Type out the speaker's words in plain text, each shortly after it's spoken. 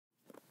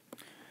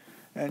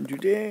And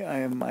today I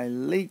have my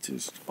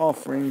latest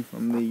offering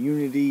from the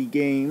Unity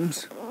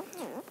games.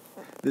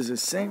 This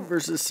is Saint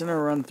vs.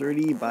 Sinner Run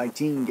 3D by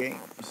Team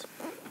Games.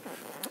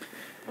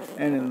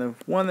 And in the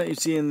one that you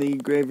see in the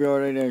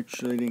graveyard, I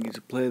actually didn't get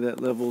to play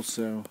that level,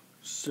 so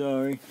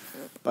sorry.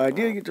 But I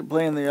did get to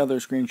play in the other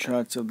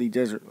screenshots of the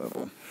desert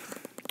level.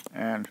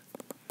 And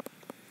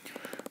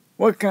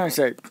what can I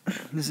say?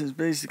 This is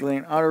basically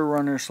an auto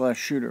runner /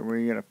 shooter where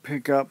you gotta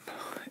pick up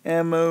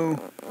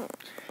ammo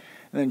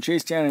and then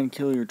chase down and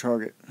kill your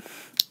target.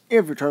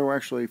 If your target will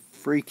actually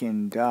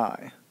freaking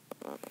die.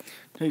 It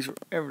takes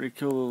forever to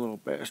kill the little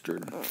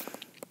bastard.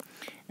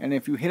 And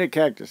if you hit a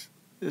cactus,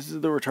 this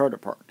is the retarded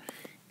part.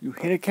 You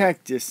hit a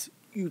cactus,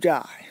 you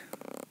die.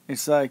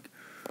 It's like,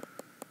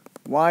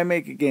 why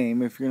make a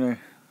game if you're gonna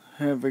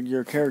have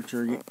your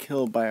character get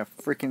killed by a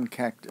freaking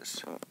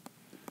cactus?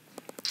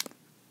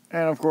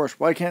 And of course,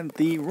 why can't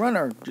the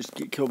runner just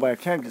get killed by a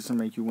cactus and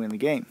make you win the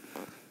game?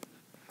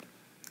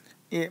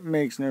 It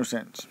makes no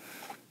sense.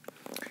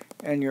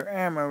 And your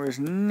ammo is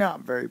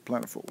not very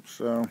plentiful,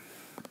 so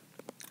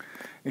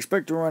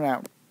expect to run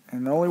out.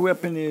 And the only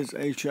weapon is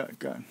a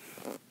shotgun.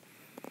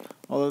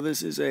 Although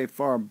this is a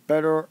far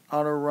better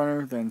auto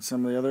runner than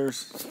some of the other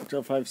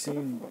stuff I've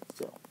seen.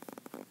 So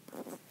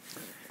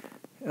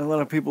a lot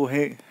of people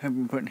have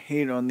been putting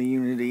hate on the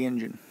Unity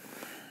engine.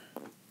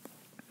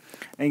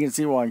 And you can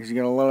see why, because you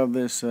got a lot of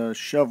this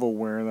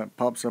shovelware that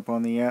pops up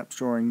on the App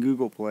Store and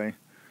Google Play.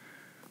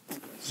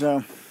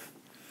 So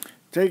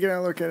take a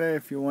look at it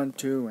if you want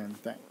to, and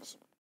thanks.